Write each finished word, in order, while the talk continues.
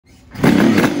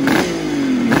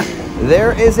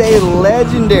There is a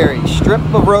legendary strip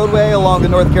of roadway along the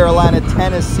North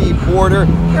Carolina-Tennessee border,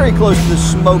 very close to the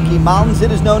Smoky Mountains.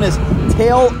 It is known as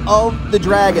Tail of the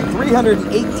Dragon,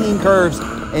 318 curves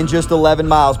in just 11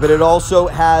 miles, but it also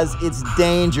has its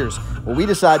dangers. Well, we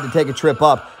decided to take a trip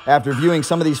up after viewing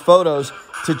some of these photos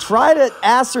to try to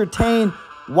ascertain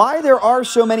why there are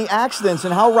so many accidents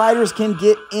and how riders can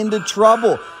get into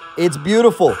trouble. It's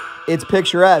beautiful, it's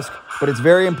picturesque, but it's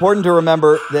very important to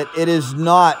remember that it is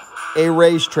not a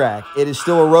racetrack. It is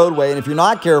still a roadway, and if you're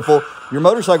not careful, your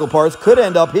motorcycle parts could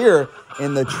end up here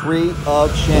in the Tree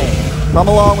of Shame. Come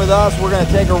along with us. We're going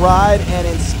to take a ride and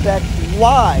inspect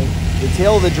why the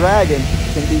Tail of the Dragon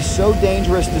can be so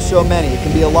dangerous to so many. It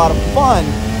can be a lot of fun,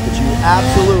 but you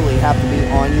absolutely have to be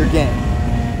on your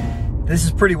game. This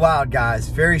is pretty wild, guys.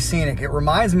 Very scenic. It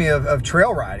reminds me of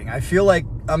trail riding. I feel like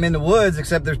I'm in the woods,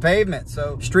 except there's pavement.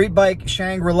 So street bike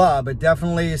Shangri-La, but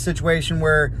definitely a situation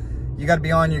where you got to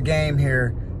be on your game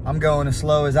here. I'm going as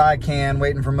slow as I can,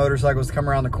 waiting for motorcycles to come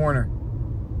around the corner.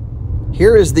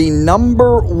 Here is the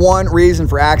 #1 reason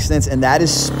for accidents, and that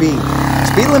is speed.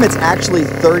 Speed limit's actually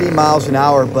 30 miles an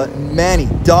hour, but many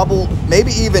double,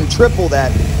 maybe even triple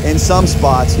that in some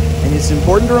spots. And it's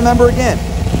important to remember again,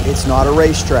 it's not a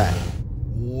racetrack.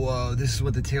 Whoa, this is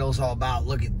what the Tail's all about.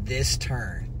 Look at this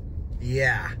turn.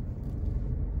 Yeah.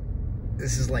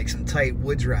 This is like some tight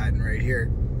woods riding right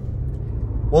here.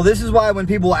 Well, this is why when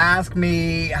people ask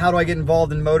me, how do I get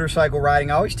involved in motorcycle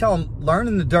riding? I always tell them, learn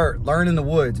in the dirt, learn in the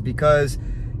woods, because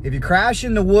if you crash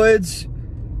in the woods,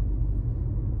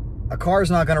 a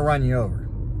car's not gonna run you over.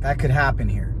 That could happen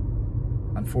here,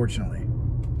 unfortunately.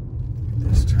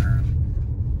 This turn.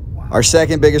 Wow. Our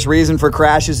second biggest reason for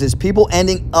crashes is people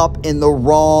ending up in the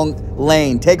wrong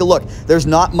lane. Take a look. There's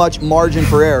not much margin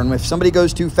for error. And if somebody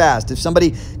goes too fast, if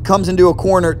somebody comes into a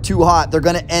corner too hot, they're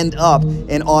going to end up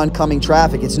in oncoming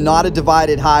traffic. It's not a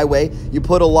divided highway. You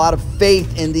put a lot of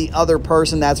faith in the other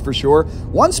person, that's for sure.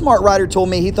 One smart rider told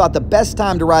me he thought the best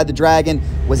time to ride the Dragon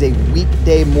was a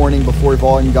weekday morning before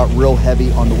volume got real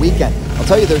heavy on the weekend. I'll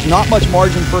tell you, there's not much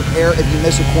margin for error if you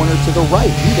miss a corner to the right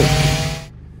either.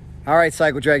 All right,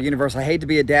 Cycle Drag Universe, I hate to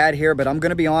be a dad here, but I'm going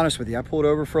to be honest with you. I pulled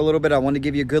over for a little bit. I wanted to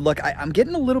give you a good look. I'm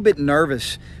getting a little bit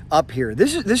nervous up here.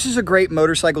 This is a great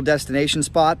motorcycle destination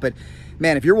spot, but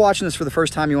man, if you're watching this for the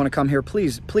first time, you want to come here,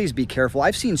 please be careful.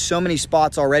 I've seen so many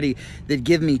spots already that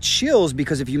give me chills,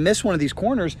 because if you miss one of these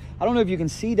corners, I don't know if you can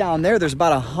see down there, there's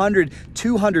about 100,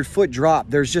 200 foot drop.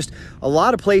 There's just a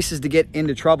lot of places to get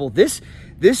into trouble. This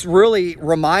really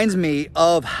reminds me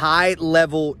of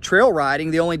high-level trail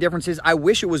riding. The only difference is I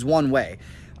wish it was one way.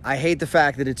 I hate the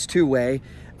fact that it's two-way.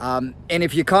 And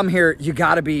if you come here, you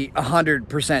got to be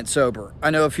 100% sober.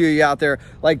 I know a few of you out there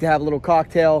like to have a little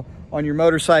cocktail on your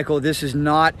motorcycle. This is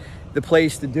not the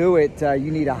place to do it.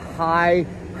 You need a high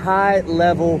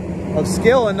level of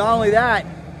skill. And not only that,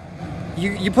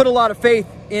 you put a lot of faith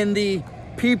in the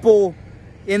people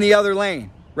in the other lane,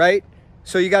 right?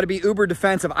 So you got to be uber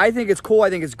defensive. I think it's cool. I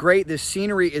think it's great. This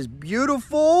scenery is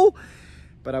beautiful.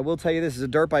 But I will tell you this, as a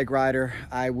dirt bike rider,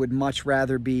 I would much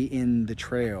rather be in the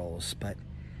trails. But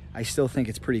I still think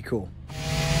it's pretty cool.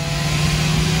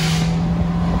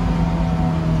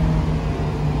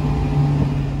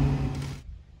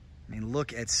 I mean,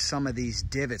 look at some of these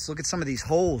divots. Look at some of these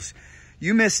holes.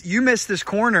 You miss this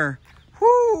corner.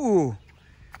 Whoo!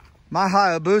 My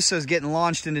Hayabusa is getting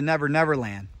launched into Never Never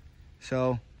Land.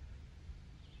 So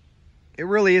it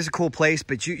really is a cool place,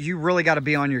 but you really got to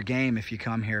be on your game if you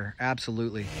come here.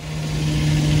 Absolutely.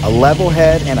 A level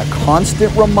head and a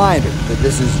constant reminder that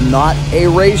this is not a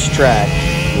racetrack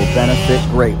will benefit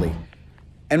greatly.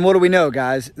 And what do we know,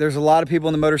 guys? There's a lot of people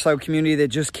in the motorcycle community that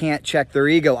just can't check their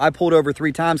ego. I pulled over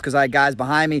 3 times because I had guys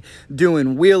behind me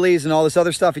doing wheelies and all this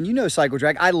other stuff. And you know Cycle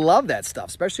Drag, I love that stuff,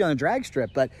 especially on the drag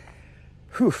strip. But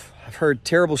whew, I've heard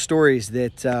terrible stories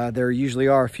that there usually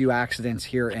are a few accidents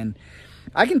here. And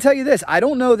I can tell you this, I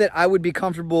don't know that I would be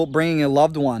comfortable bringing a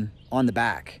loved one on the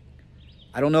back.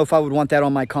 I don't know if I would want that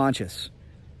on my conscience.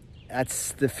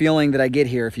 That's the feeling that I get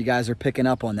here if you guys are picking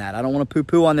up on that. I don't want to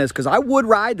poo-poo on this because I would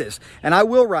ride this, and I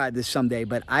will ride this someday,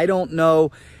 but I don't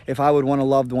know if I would want a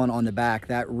loved one on the back.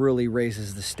 That really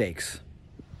raises the stakes.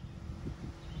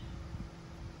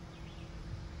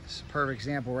 This is a perfect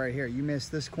example right here. You miss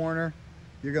this corner,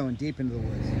 you're going deep into the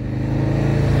woods.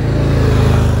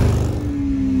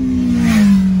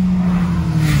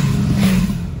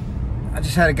 I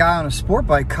just had a guy on a sport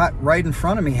bike cut right in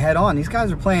front of me head on. These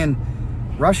guys are playing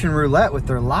Russian roulette with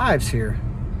their lives here.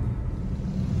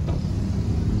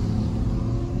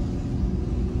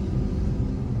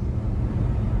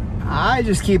 I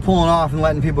just keep pulling off and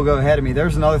letting people go ahead of me.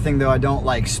 There's another thing though I don't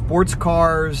like. Sports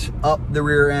cars up the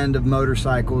rear end of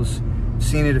motorcycles.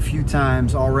 Seen it a few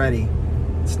times already.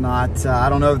 It's not, I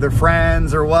don't know if they're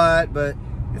friends or what, but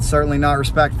it's certainly not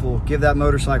respectful. Give that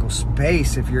motorcycle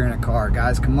space if you're in a car,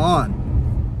 guys, come on.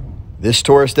 This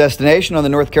tourist destination on the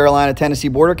North Carolina-Tennessee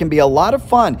border can be a lot of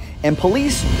fun, and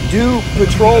police do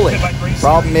patrol it.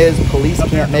 Problem is, police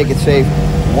can't make it safe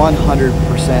 100%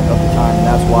 of the time, and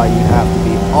that's why you have to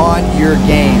be on your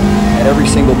game at every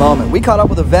single moment. We caught up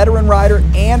with a veteran rider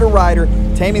and a rider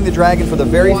taming the Dragon for the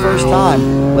very first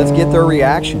time. Let's get their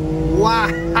reaction. Wow.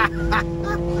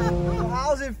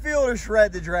 How's it feel to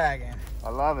shred the Dragon? I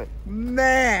love it.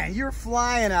 Man, you're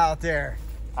flying out there.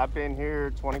 I've been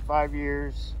here 25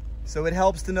 years. So it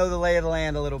helps to know the lay of the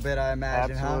land a little bit, I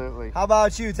imagine, Absolutely. Huh? How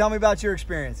about you? Tell me about your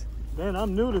experience. Man,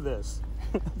 I'm new to this.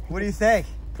 What do you think?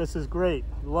 This is great.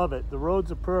 Love it. The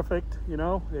roads are perfect, you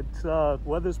know. It's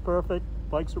weather's perfect.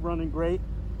 Bikes are running great.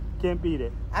 Can't beat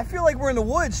it. I feel like we're in the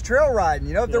woods trail riding.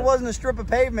 You know, if there wasn't a strip of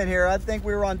pavement here, I think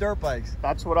we were on dirt bikes.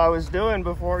 That's what I was doing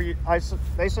before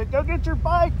they said, go get your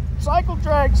bike. Cycle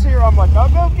drag's here. I'm like, I'll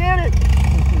go get it.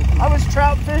 I was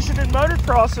trout fishing and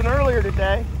motocrossing earlier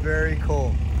today. Very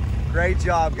cool. Great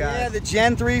job, guys. Yeah, the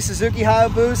Gen 3 Suzuki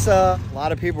Hayabusa. A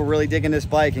lot of people really digging this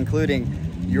bike, including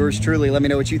yours truly. Let me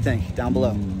know what you think down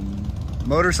below.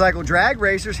 Motorcycle drag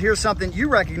racers, here's something you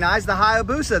recognize, the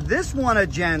Hayabusa. This one a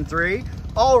Gen 3.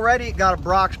 Already got a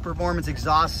Brock's Performance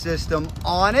exhaust system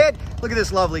on it. Look at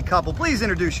this lovely couple. Please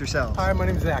introduce yourself. Hi, my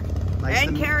name's Zach.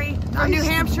 And Carrie from New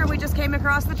Hampshire. We just came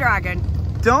across the Dragon.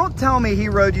 Don't tell me he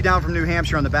rode you down from New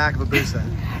Hampshire on the back of a Busa.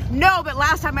 No, but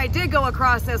last time I did go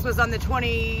across this was on the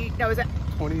 2020 Busa.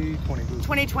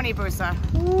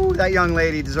 Ooh, that young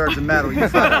lady deserves a medal. You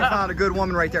found a good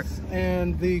woman right there.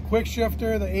 And the quick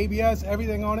shifter, the ABS,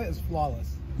 everything on it is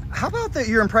flawless. How about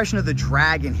your impression of the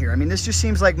Dragon here? I mean, this just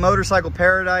seems like motorcycle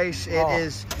paradise. It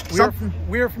is.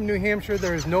 We're from New Hampshire.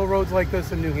 There is no roads like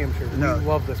this in New Hampshire. No. We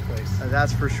love this place.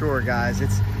 That's for sure, guys.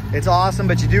 It's awesome,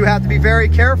 but you do have to be very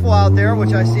careful out there,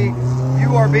 which I see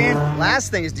you are being.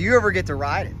 Last thing is, do you ever get to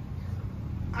ride it?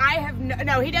 I have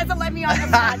no, he doesn't let me on the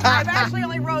front. I've actually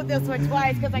only rode this one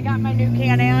twice because I got my new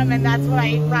Can-Am, and that's what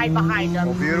I ride behind him.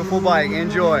 Well, beautiful bike.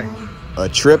 Enjoy. A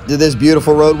trip to this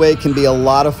beautiful roadway can be a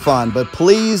lot of fun, but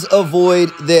please avoid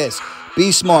this.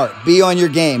 Be smart, be on your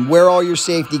game, wear all your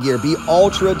safety gear, be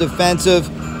ultra defensive,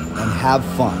 and have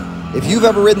fun. If you've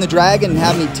ever ridden the Dragon and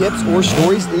have any tips or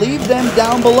stories, leave them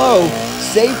down below.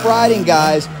 Safe riding,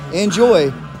 guys. Enjoy.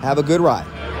 Have a good ride.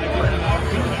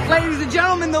 Ladies and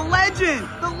gentlemen, the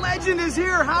legend is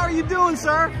here. How are you doing,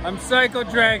 sir? I'm cycle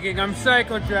dragging.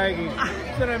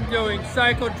 That's what I'm doing.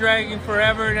 Cycle dragging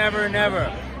forever and ever and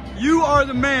ever. You are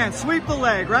the man. Sweep the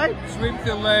leg, right? Sweep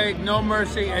the leg, no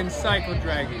mercy, and cycle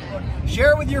dragging.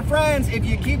 Share it with your friends. If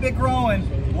you keep it growing,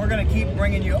 we're going to keep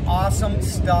bringing you awesome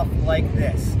stuff like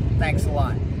this. Thanks a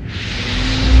lot.